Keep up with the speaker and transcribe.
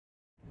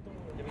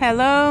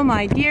Hello,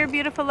 my dear,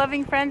 beautiful,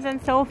 loving friends and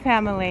soul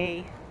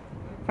family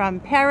from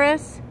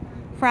Paris,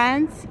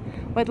 France,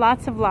 with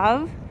lots of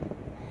love.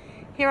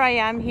 Here I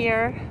am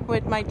here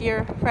with my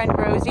dear friend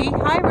Rosie.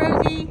 Hi,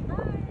 Rosie.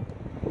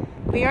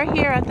 We are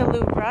here at the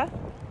Louvre,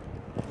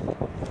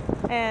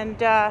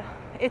 and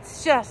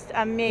it's just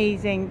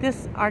amazing.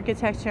 This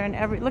architecture and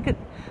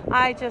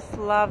I just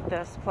love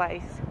this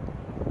place.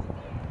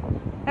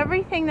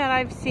 Everything that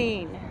I've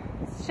seen,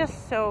 it's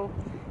just so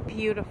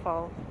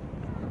beautiful.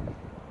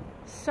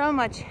 So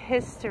much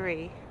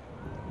history.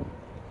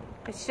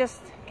 It's just,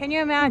 can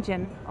you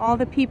imagine all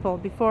the people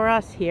before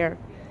us here,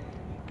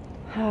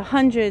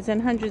 hundreds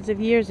and hundreds of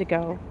years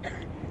ago,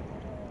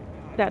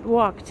 that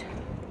walked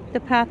the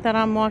path that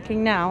I'm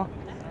walking now,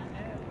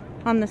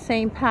 on the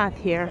same path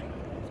here.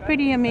 It's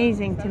pretty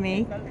amazing to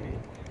me.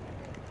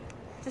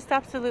 Just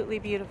absolutely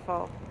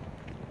beautiful.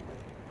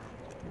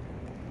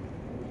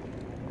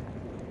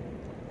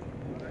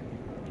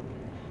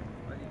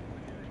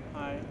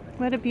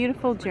 What a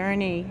beautiful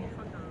journey.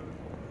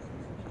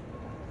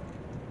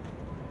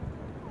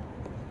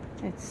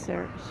 It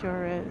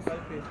sure is.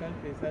 Selfie.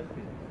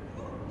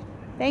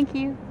 Thank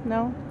you.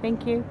 No,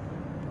 thank you.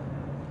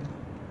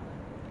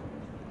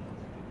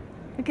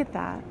 Look at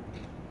that.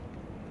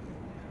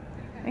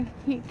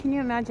 Can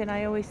you imagine?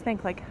 I always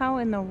think, like, how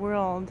in the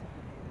world,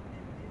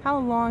 how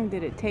long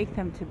did it take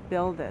them to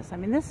build this? I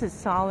mean, this is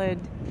solid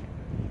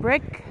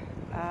brick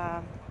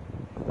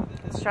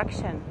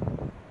construction.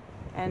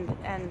 And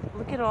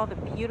look at all the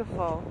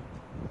beautiful,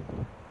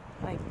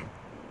 like,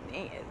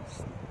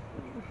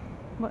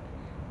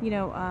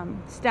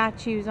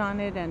 statues on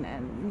it,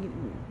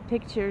 and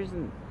pictures,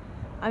 and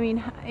I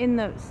mean in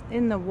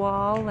the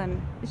wall,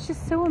 and it's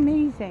just so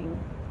amazing,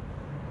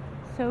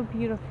 so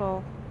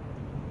beautiful.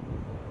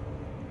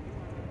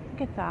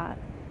 Look at that.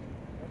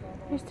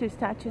 There's two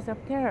statues up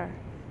there.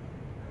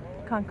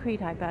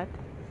 Concrete, I bet.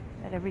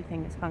 That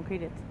everything is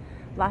concrete. It's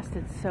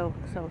lasted so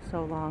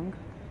long.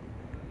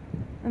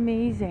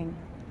 Amazing.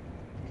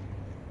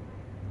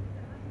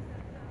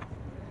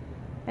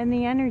 And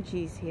the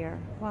energies here.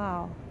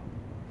 Wow.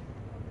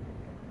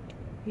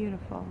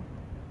 Beautiful.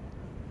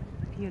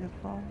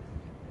 Beautiful.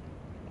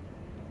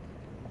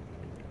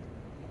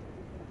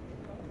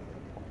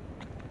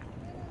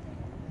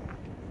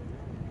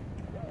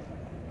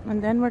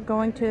 And then we're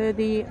going to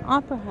the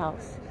Opera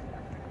House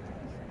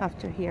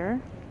after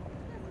here.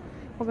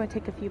 We're going to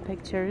take a few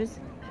pictures.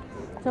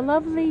 It's a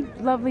lovely,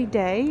 lovely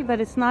day, but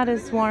it's not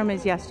as warm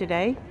as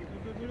yesterday.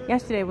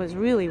 Yesterday was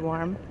really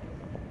warm,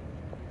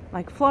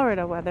 like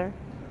Florida weather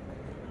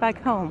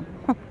back home.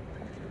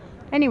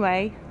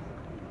 Anyway,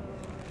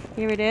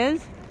 here it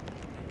is,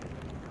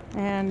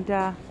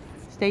 and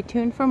stay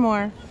tuned for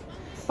more.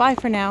 Bye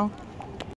for now.